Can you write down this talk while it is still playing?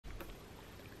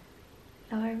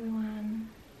Hello everyone,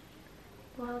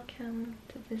 welcome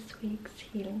to this week's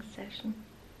healing session.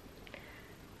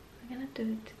 We're gonna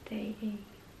do today a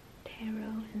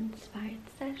tarot inspired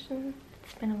session.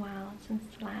 It's been a while since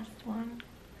the last one.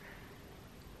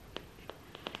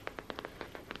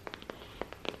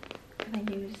 I'm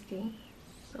gonna use the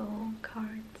Soul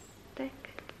Cards deck.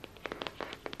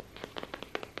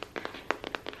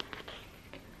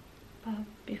 But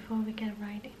before we get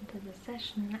right into the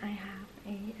session, I have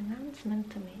an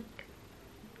announcement to make.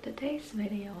 Today's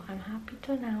video, I'm happy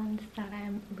to announce that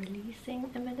I'm releasing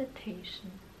a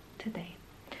meditation today.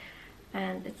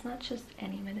 And it's not just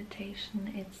any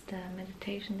meditation, it's the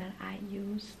meditation that I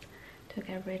used to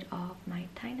get rid of my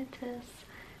tinnitus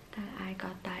that I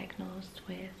got diagnosed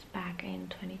with back in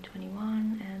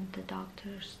 2021, and the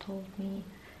doctors told me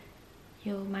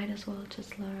you might as well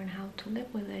just learn how to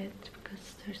live with it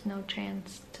because there's no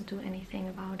chance to do anything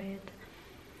about it.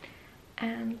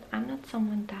 And I'm not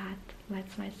someone that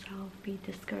lets myself be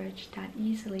discouraged that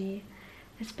easily,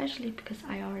 especially because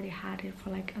I already had it for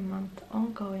like a month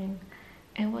ongoing.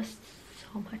 It was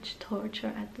so much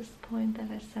torture at this point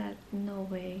that I said, no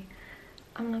way,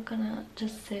 I'm not gonna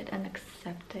just sit and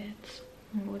accept it.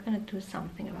 We're gonna do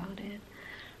something about it.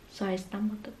 So I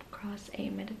stumbled across a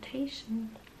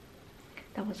meditation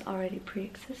that was already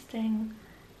pre-existing,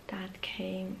 that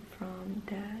came from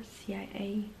the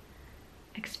CIA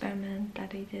experiment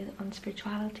that they did on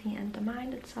spirituality and the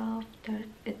mind itself.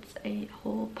 It's a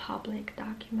whole public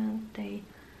document. I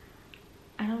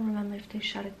don't remember if they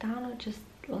shut it down or just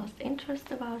lost interest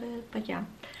about it, but yeah,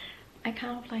 I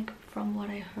kind of like, from what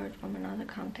I heard from another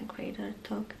content creator,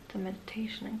 took the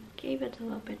meditation and gave it a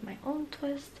little bit my own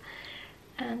twist,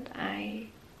 and I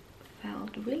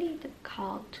felt really the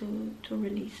call to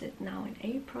release it now in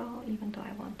April, even though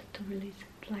I wanted to release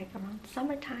it like around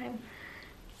summertime.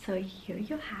 So here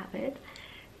you have it.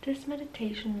 This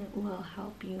meditation will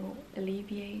help you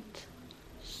alleviate,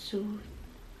 soothe,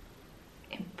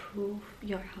 improve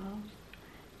your health.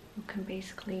 You can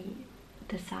basically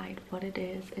decide what it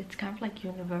is. It's kind of like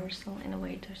universal in a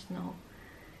way. There's no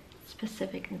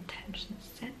specific intention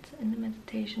set in the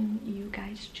meditation. You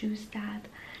guys choose that.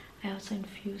 I also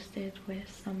infused it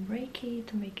with some Reiki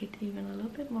to make it even a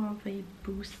little bit more of a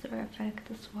booster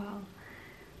effect as well.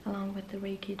 Along with the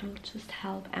Reiki, it will just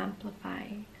help amplify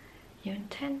your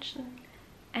intention,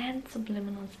 and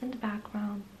subliminals in the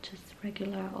background, just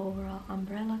regular overall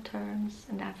umbrella terms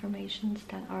and affirmations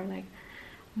that are like,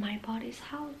 my body's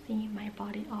healthy, my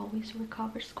body always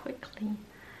recovers quickly,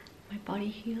 my body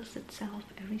heals itself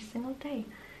every single day.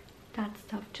 That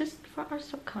stuff, just for our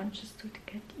subconscious to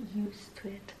get used to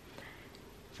it.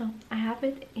 So I have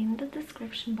it in the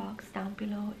description box down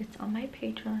below. It's on my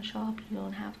Patreon shop. You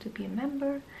don't have to be a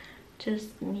member,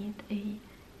 just need a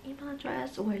email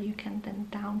address where you can then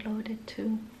download it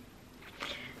too.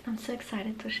 I'm so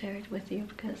excited to share it with you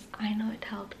because I know it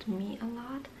helped me a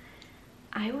lot.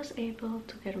 I was able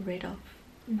to get rid of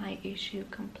my issue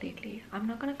completely. I'm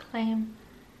not gonna claim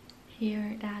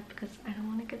here that because I don't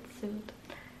want to get sued,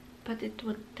 but it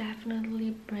would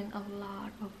definitely bring a lot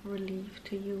of relief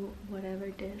to you, whatever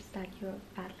it is that you're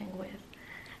battling with.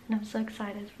 And I'm so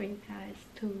excited for you guys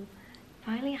to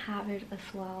finally have it as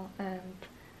well, and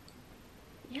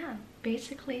yeah,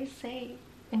 basically say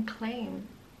and claim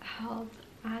health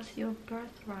as your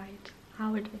birthright,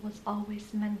 how it was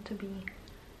always meant to be.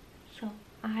 So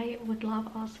I would love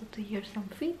also to hear some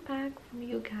feedback from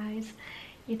you guys,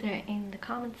 either in the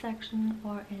comment section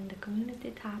or in the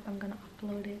community tab. I'm gonna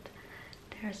upload it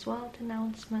there as well, the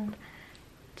announcement,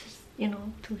 just, you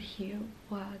know, to hear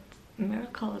what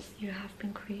miracles you have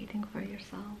been creating for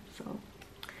yourself. So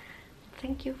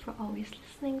thank you for always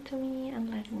listening to me and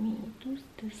letting me do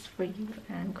this for you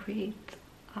and create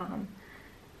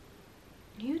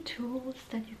new tools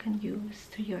that you can use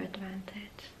to your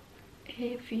advantage.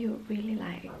 If you really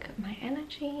like my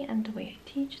energy and the way I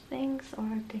teach things,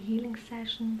 or the healing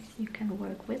sessions, you can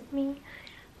work with me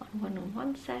on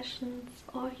one-on-one sessions,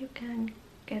 or you can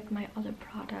get my other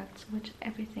products, which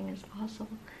everything is also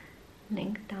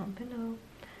linked down below.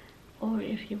 Or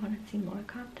if you want to see more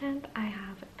content, I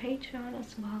have a Patreon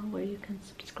as well where you can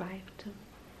subscribe to.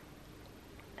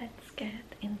 Let's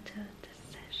get into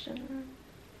the session.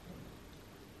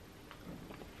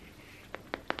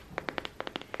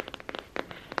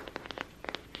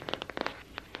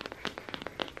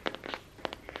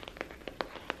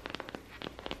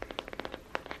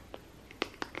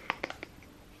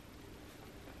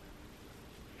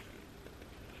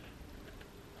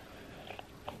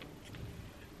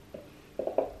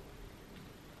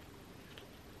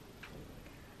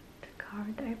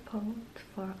 Card I pulled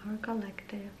for our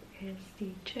collective is the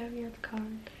Chariot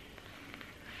card.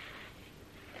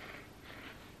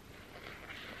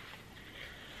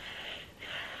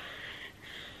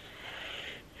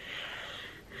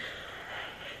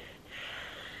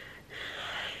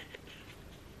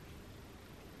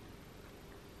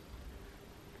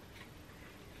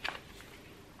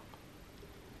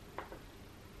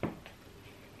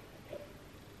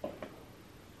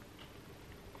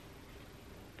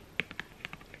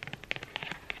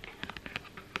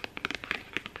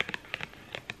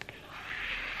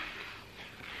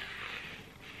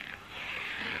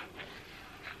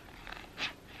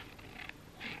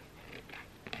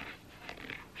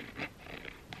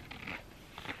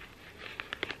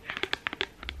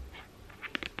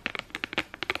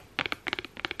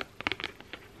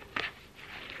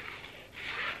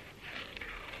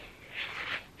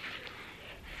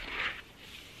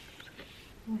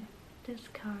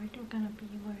 card, we're going to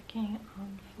be working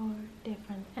on 4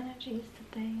 different energies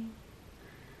today.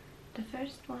 The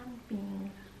first one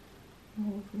being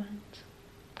movement.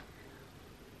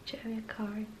 Chariot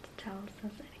card tells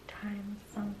us anytime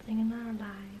something in our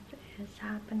life is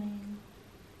happening,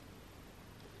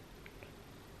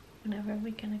 whenever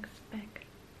we can expect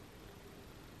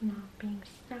not being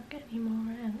stuck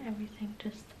anymore and everything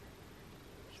just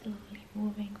slowly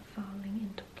moving, falling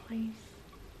into place.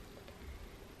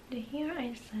 Here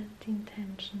I set the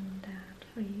intention that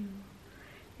for you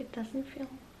it doesn't feel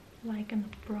like an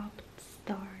abrupt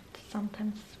start.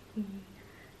 Sometimes we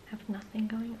have nothing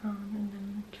going on and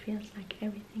then it feels like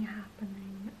everything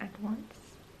happening at once.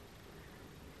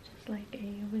 Just like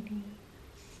a really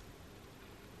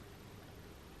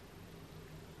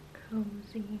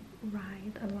cozy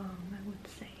ride along, I would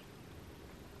say.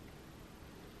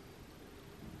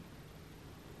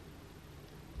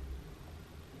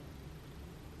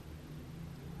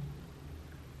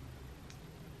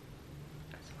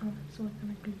 As well as we're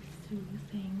going to be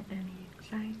soothing any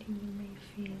anxiety you may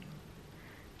feel.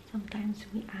 Sometimes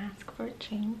we ask for a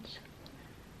change,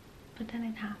 but then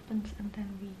it happens and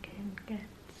then we can get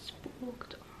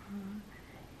spooked or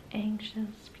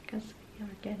anxious because we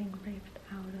are getting ripped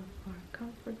out of our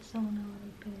comfort zone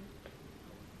a little bit.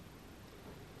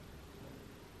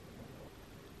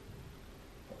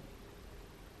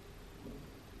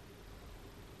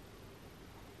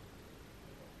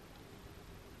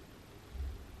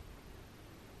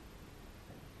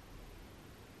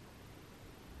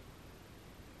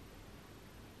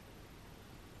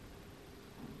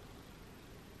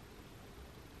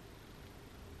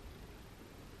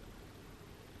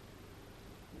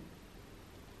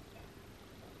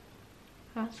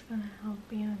 That's going to help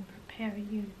you and prepare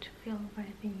you to feel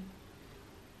ready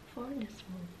for this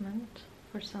movement.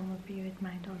 For some of you it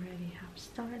might already have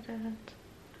started.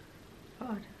 For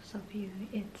others of you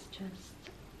it's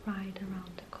just right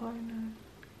around the corner.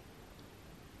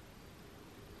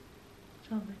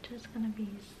 So we're just going to be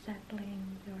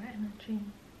settling your energy.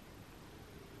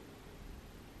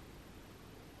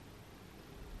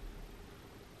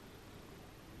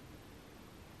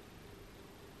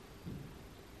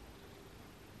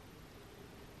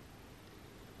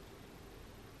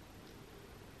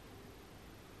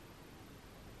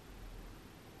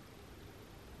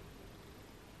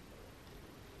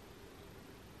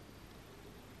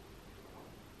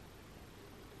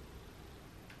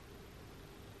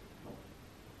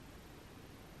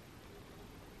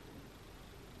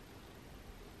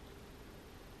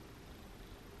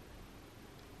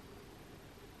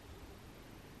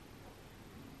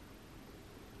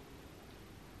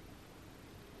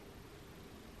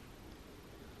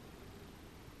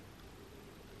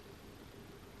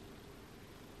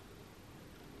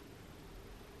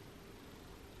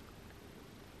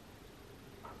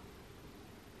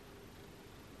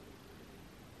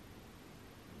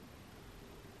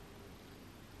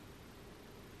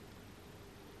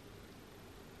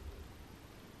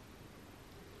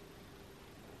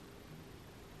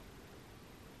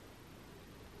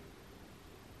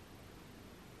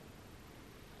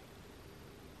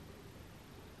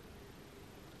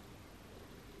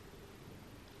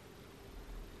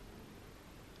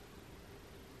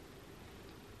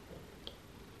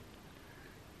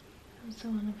 I also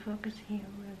want to focus here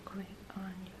real quick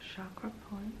on your chakra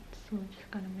points, which is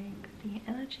going to make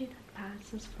the energy that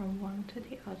passes from one to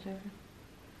the other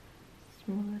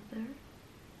smoother.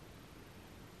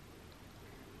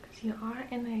 Because you are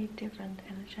in a different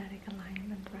energetic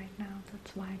alignment right now.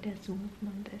 That's why this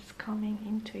movement is coming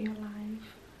into your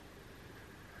life.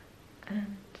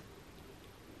 And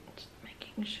just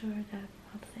making sure that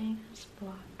nothing is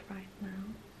blocked right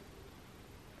now.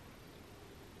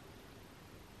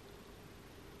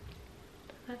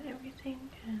 That everything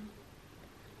can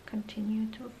continue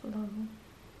to flow.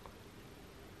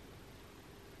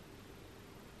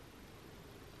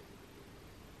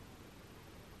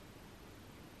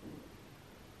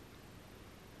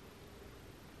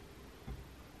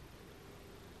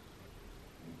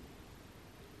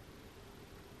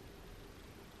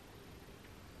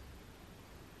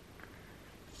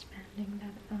 Expanding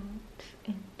that out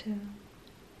into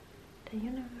the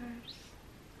universe.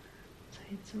 So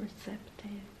it's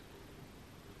receptive.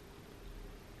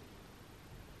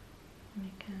 And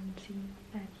you can see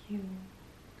that you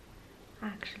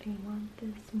actually want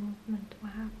this movement to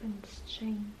happen, this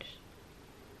change.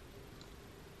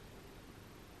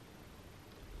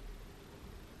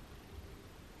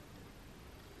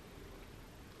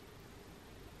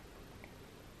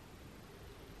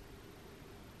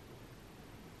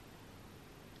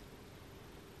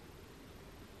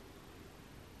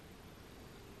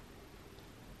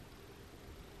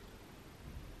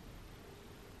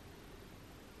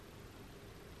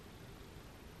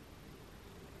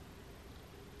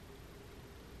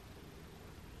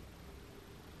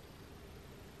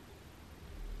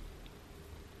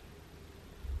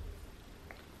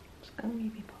 gonna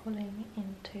be pulling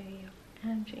into your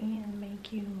energy and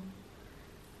make you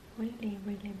really,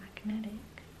 really magnetic,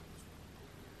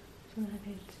 so that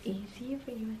it's easier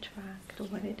for you to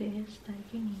attract what it is that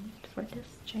you need for this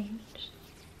change.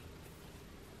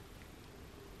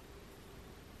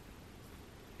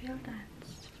 Feel that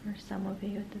for some of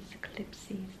you this eclipse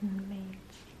season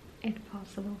makes it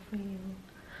possible for you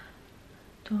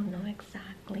to know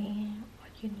exactly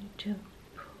what you need to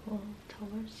pull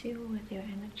towards you with your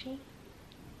energy.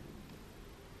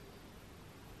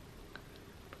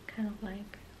 But kind of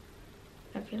like,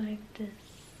 I feel like this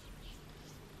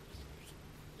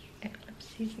eclipse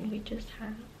season we just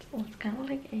had was kind of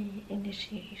like a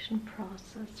initiation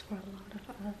process for a lot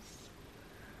of us,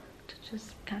 to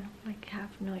just kind of like have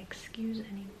no excuse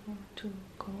anymore to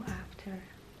go after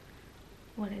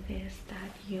what it is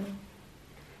that you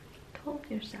told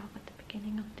yourself at the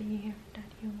beginning of the year that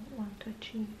you want to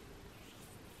achieve.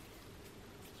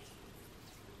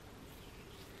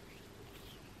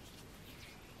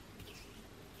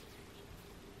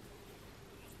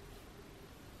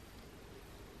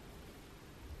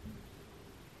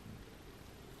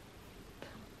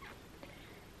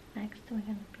 Next, we're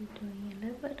going to be doing a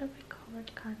little bit of a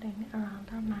card cutting around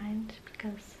our mind,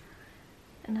 because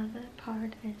another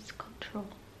part is control.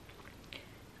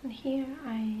 And here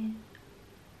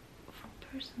from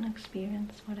personal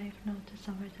experience, what I've noticed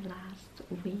over the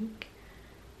last week,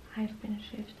 I've been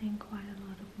shifting quite a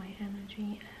lot of my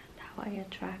energy and how I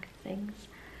attract things.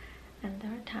 And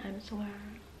there are times where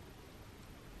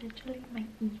literally my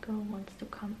ego wants to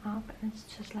come up, and it's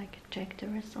just like, check the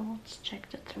results, check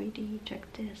the 3D,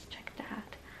 check this, check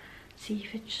that, see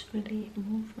if it's really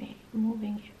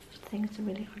moving, if things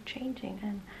really are changing.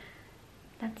 And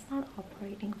that's not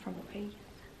operating from faith,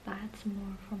 that's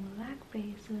more from a lack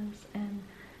basis. And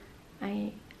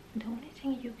the only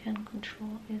thing you can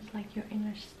control is like your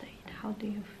inner state. How do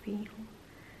you feel?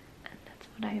 And that's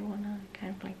what I want to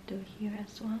kind of like do here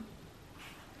as well.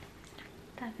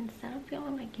 That instead of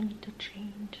feeling like you need to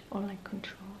change or like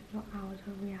control your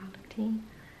outer reality,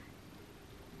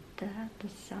 the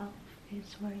self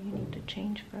is where you need to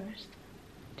change first.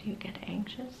 Do you get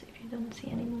anxious if you don't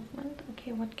see any movement?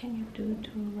 Okay, what can you do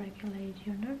to regulate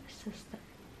your nervous system?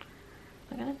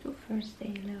 I'm gonna do first a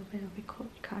little bit of a code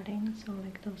cutting, so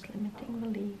like those limiting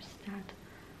beliefs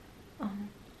that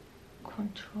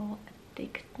control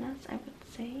addictedness, I would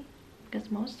say, because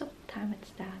most of the time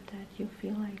it's that you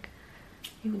feel like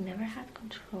you never had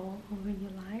control over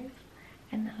your life,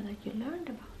 and now that you learned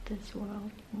about this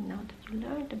world, now that you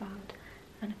learned about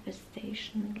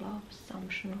manifestation, law of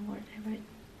assumption, or whatever it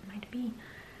might be,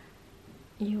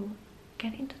 you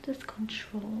get into this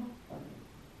control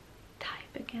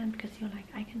type again, because you're like,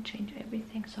 I can change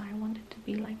everything, so I want it to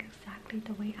be like exactly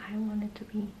the way I want it to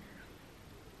be.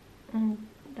 And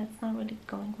that's not really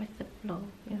going with the flow,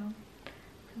 you know.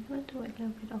 So I'm going to do a little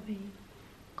bit of a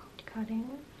code cutting.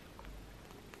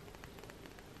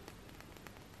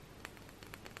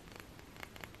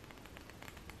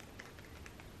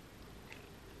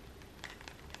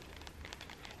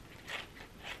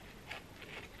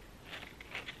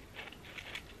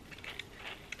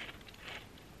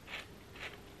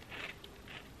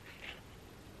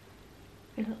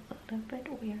 It's a little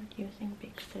bit weird using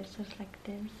big scissors like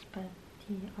this, but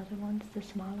the other ones, the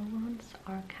smaller ones,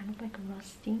 are kind of like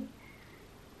rusty,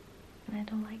 and I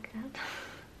don't like that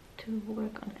to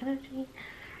work on energy.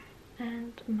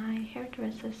 And my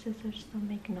hairdresser scissors don't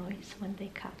make noise when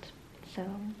they cut, so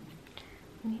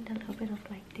I need a little bit of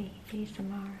like the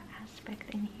ASMR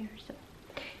aspect in here. So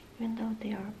even though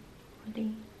they are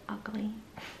really ugly,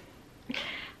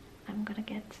 I'm gonna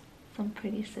get some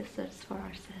pretty scissors for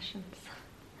our sessions.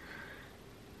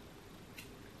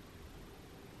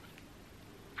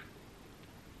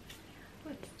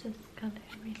 Let's just cut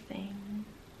everything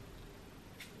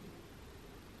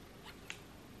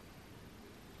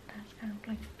that's kind of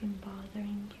like been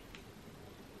bothering you.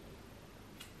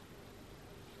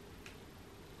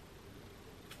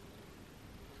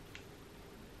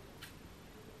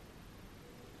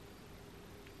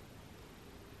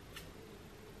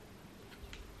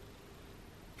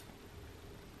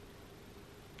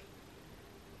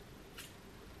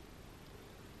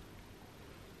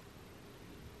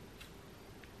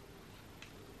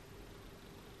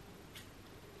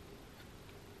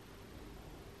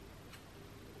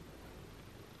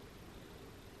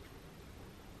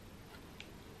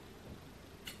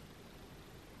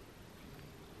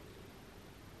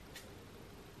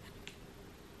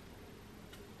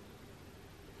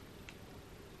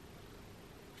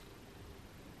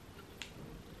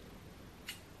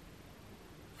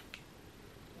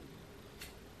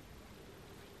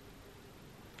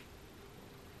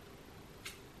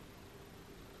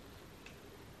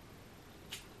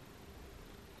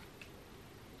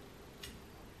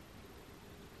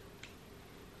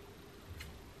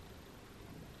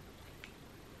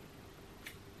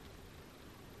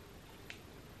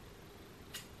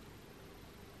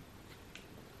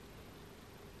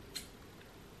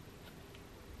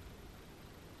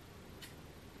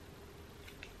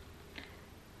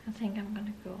 I think I'm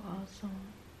gonna go also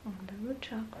on the root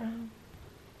chakra,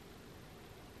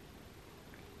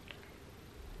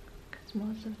 because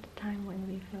most of the time when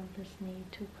we feel this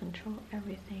need to control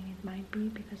everything, it might be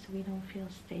because we don't feel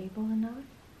stable enough.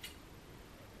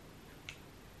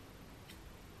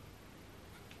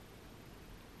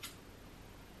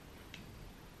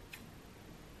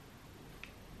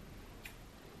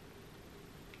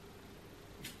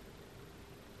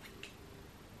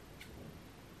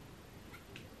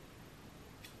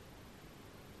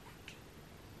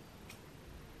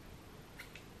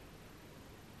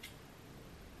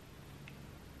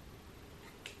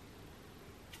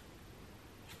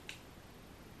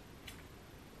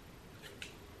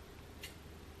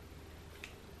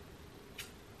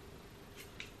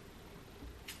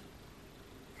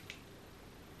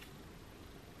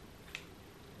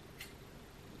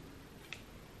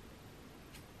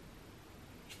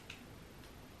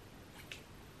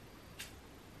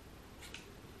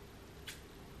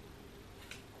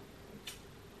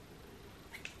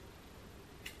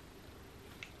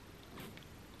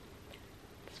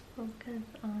 Focus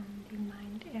on the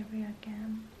mind area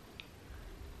again,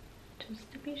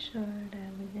 just to be sure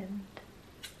that we didn't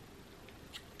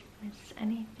miss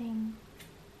anything.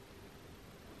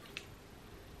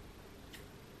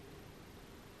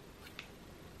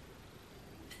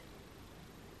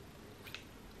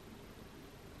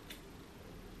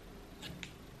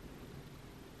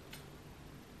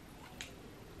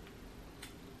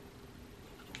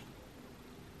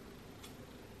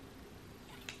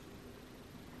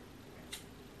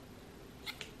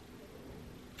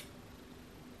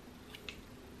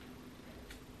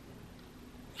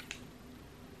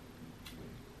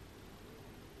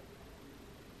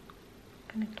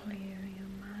 Gonna clear your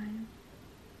mind,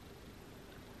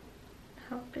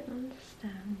 help it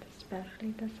understand,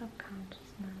 especially the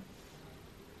subconsciousness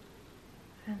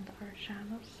and our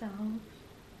shadow self,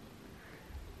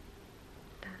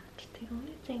 that the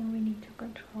only thing we need to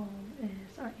control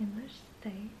is our inner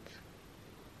state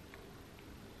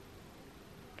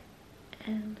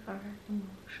and our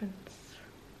emotions.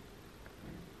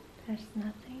 There's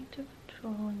nothing to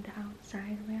control in the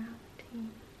outside reality.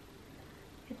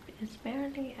 It is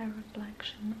merely a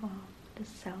reflection of the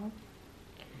self.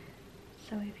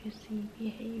 So if you see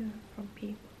behavior from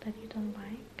people that you don't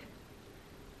like,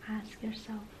 ask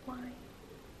yourself why.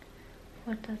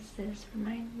 What does this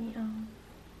remind me of?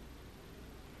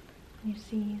 When you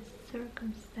see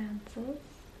circumstances,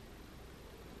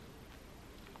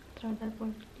 throw that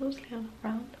word loosely all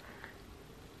around.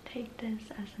 Take this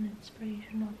as an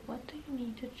inspiration of what do you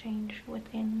need to change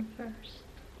within first.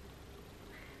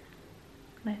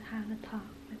 I had a talk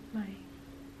with my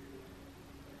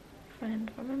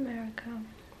friend from America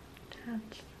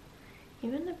that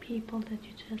even the people that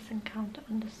you just encounter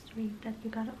on the street, that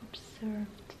you gotta observe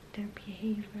their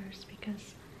behaviors,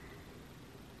 because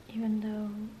even though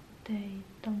they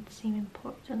don't seem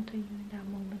important to you in that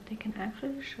moment, they can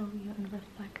actually show you and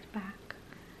reflect back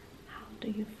how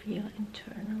do you feel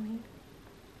internally.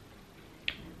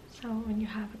 So when you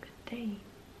have a good day,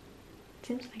 it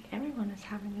seems like everyone is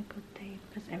having a good day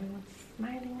because everyone's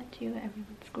smiling at you,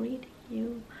 everyone's greeting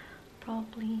you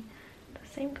properly. The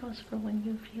same goes for when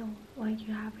you feel like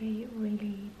you have a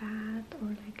really bad or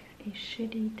like a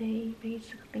shitty day,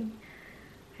 basically.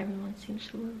 Everyone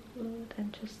seems rude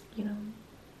and just, you know,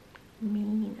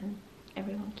 mean, and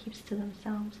everyone keeps to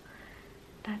themselves.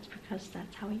 That's because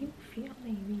that's how you feel,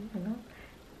 maybe, you know.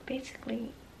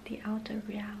 Basically, the outer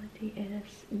reality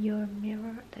is your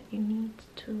mirror that you need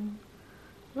to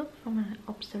look from an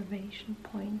observation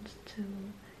point to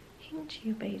hint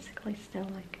you basically still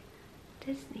like,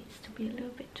 this needs to be a little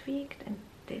bit tweaked and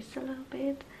this a little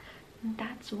bit. And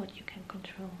that's what you can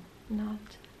control,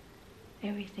 not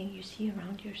everything you see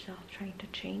around yourself trying to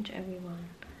change everyone.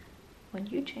 When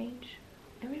you change,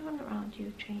 everyone around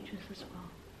you changes as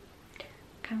well.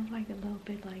 Kind of like a little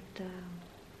bit like the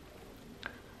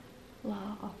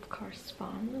law of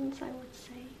correspondence, I would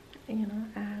say. You know,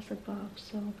 as above,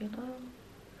 so below,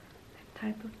 that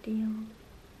type of deal.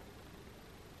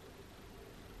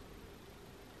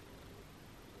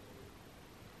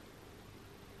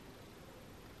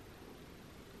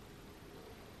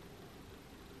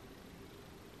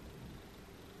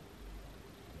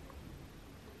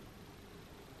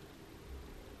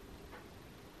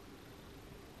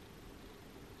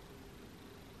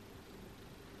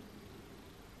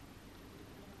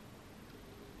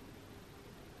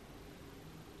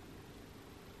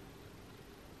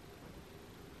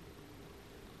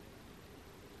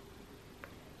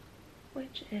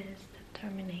 Which is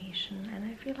determination, and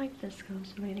I feel like this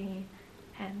goes really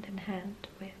hand in hand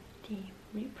with the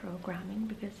reprogramming,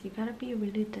 because you gotta be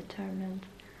really determined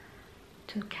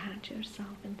to catch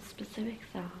yourself in specific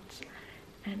thoughts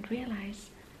and realize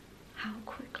how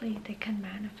quickly they can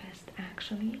manifest.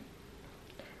 Actually,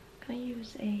 I'm gonna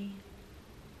use a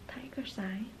tiger's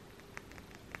eye.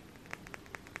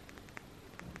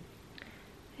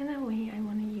 In a way, I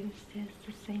want to use this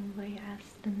the same way as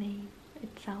the name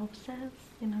itself says,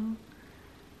 you know.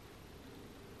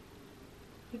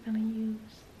 We're gonna use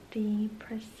the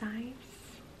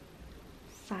precise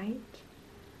sight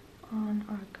on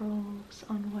our goals,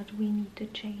 on what we need to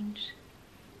change.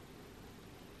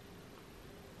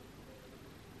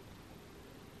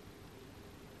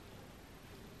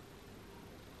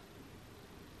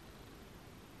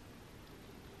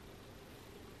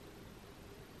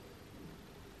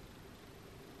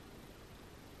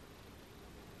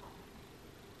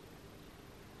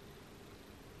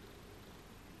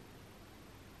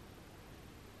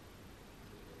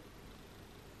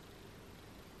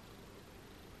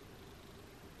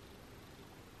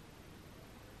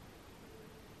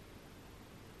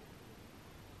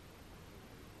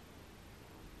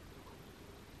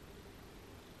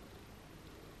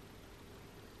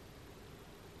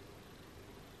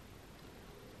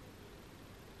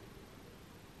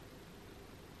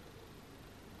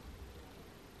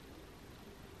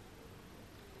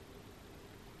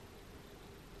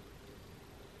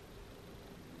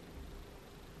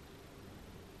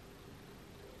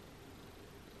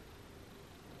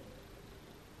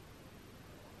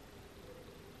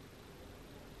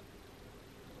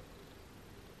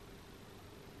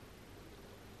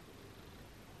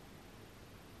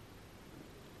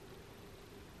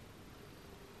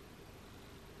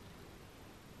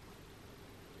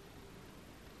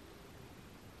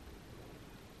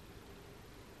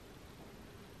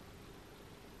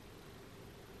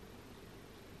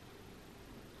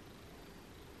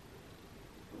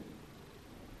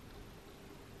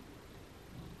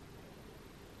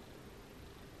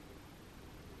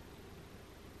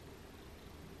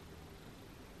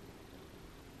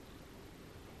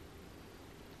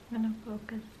 I'm going to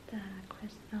focus the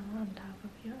crystal on top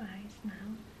of your eyes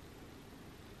now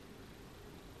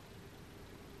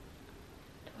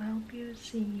to help you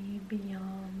see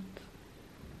beyond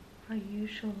our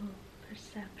usual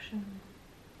perception.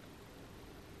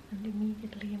 And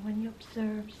immediately when you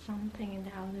observe something in the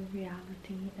outer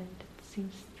reality and it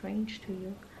seems strange to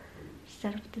you,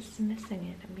 instead of dismissing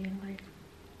it and being like,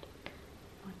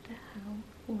 what the hell,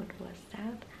 what was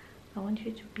that? I want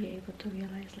you to be able to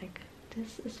realize, like,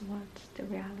 this is what the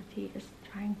reality is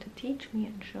trying to teach me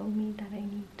and show me that I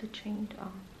need to change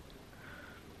on.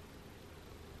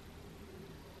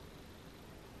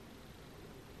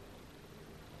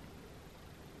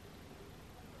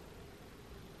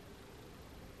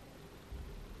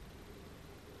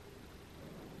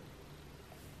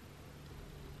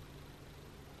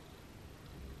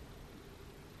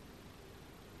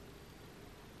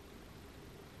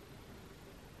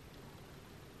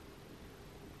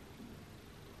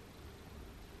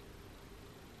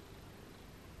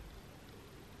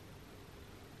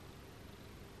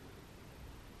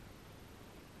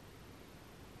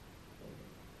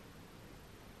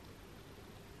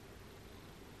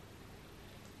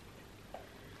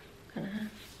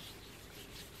 Gonna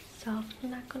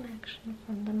soften that connection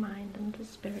from the mind and the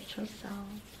spiritual self,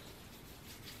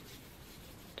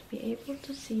 to be able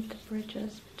to see the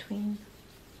bridges between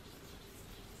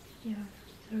your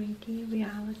 3D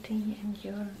reality and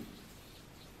your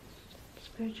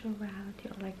spiritual reality,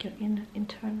 or like your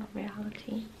internal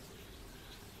reality,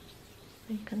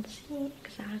 so you can see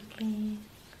exactly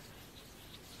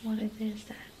what it is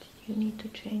that you need to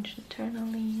change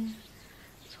internally,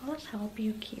 as well as help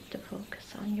you keep the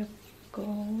focus on your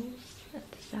goals and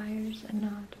desires and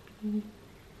not be,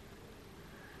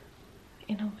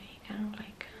 in a way, kind of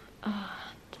like,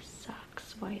 this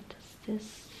sucks, why does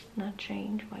this not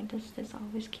change, why does this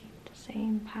always keep the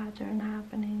same pattern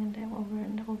happening, and then over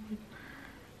and over,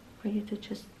 for you to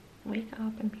just wake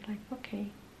up and be like, okay,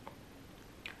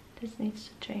 this needs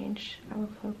to change, I will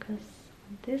focus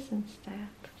on this instead,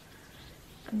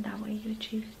 and that way you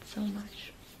achieve it so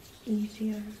much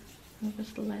easier and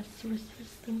with less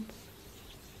resistance.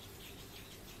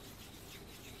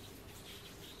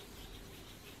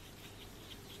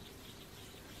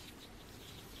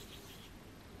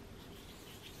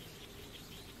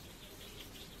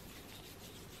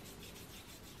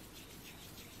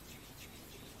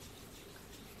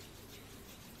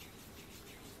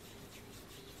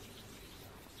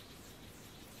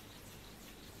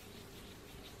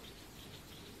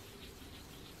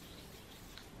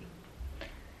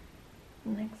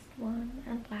 The next one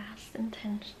and last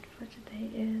intention for today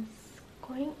is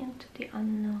going into the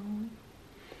unknown.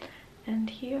 And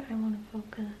here I want to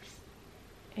focus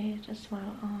it as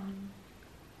well on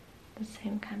the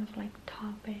same kind of like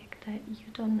topic, that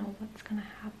you don't know what's gonna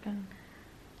happen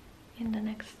in the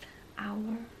next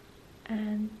hour,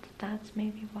 and that's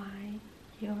maybe why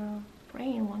your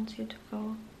brain wants you to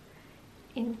go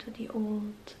into the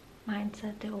old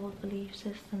mindset, the old belief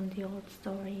system, the old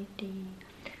story, the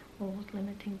old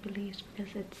limiting beliefs,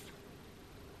 because it's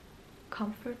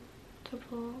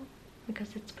comfortable,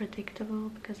 because it's predictable,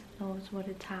 because it knows what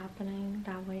is happening.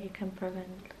 That way it can prevent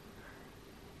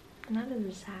not a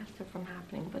disaster from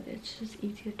happening, but it's just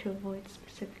easier to avoid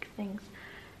specific things.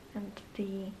 And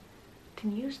the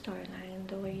new storyline,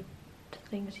 the way the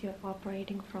things you're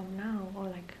operating from now, or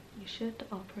like you should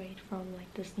operate from,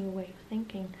 like this new way of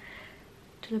thinking,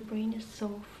 to the brain is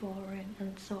so foreign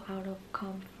and so out of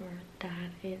comfort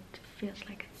that it feels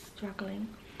like it's struggling.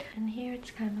 And here it's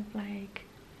kind of like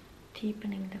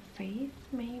deepening the faith,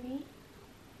 maybe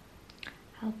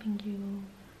helping you,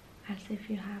 as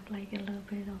if you have like a little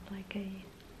bit of like a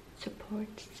support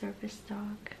service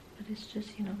dog, but it's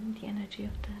just, you know, the energy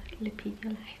of the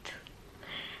lepidolite.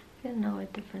 I don't know a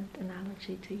different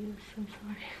analogy to use, I'm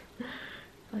sorry.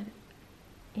 But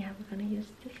yeah, we're gonna use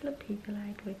this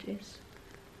lepidolite, which is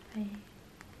a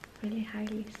really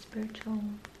highly spiritual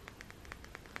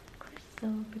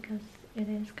crystal, because it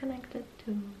is connected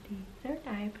to the third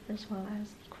eye, but as well as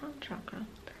the crown chakra.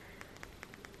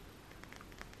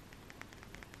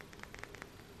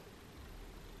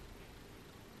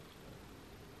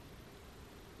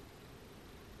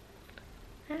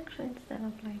 Actually, instead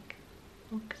of like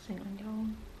focusing on your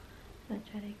own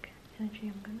energetic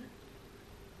energy, I'm gonna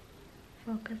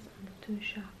focus on the two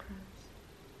chakras,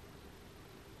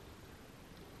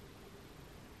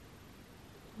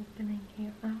 opening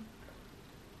here up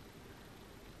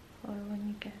for when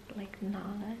you get like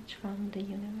knowledge from the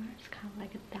universe, kind of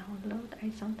like a download. I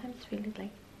sometimes feel it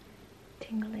like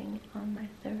tingling on my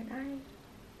third eye.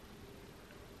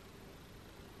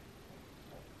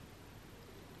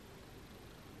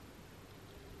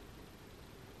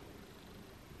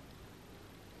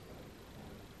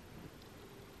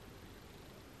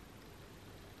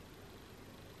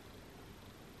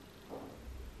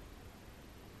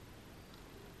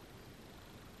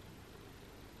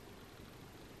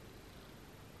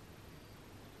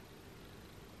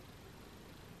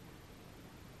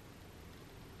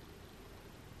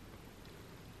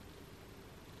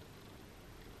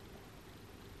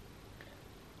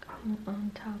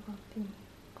 On top of the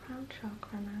crown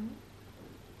chakra now.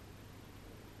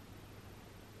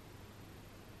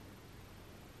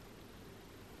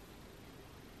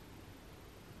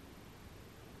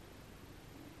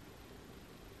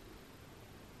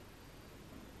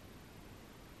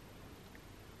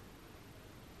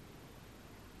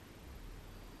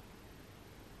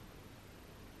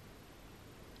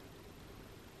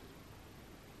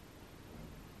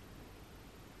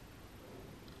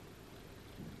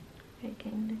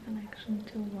 Making the connection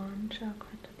to one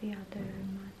chakra to the other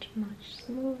much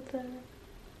smoother.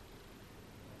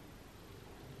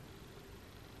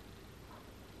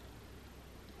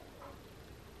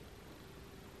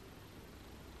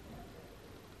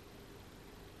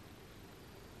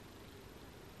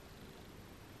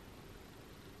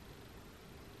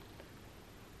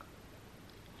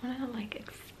 I want to like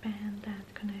expand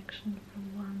that connection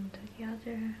from one to the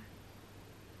other.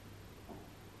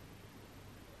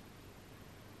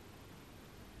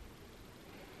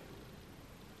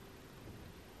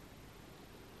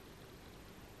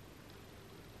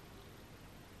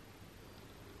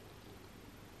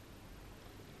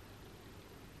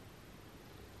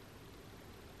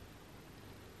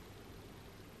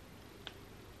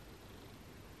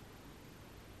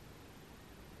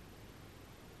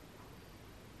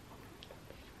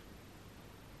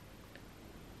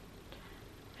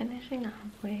 Finishing up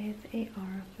with a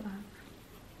aura of love.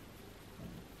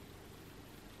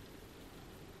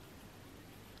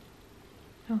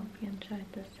 I hope you enjoyed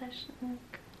this session,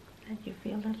 that you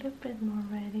feel a little bit more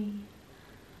ready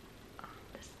on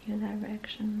this new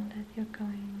direction that you're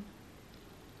going.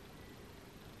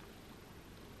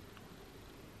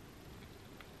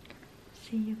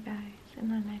 See you guys in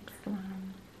the next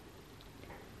one.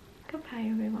 Goodbye,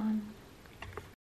 everyone.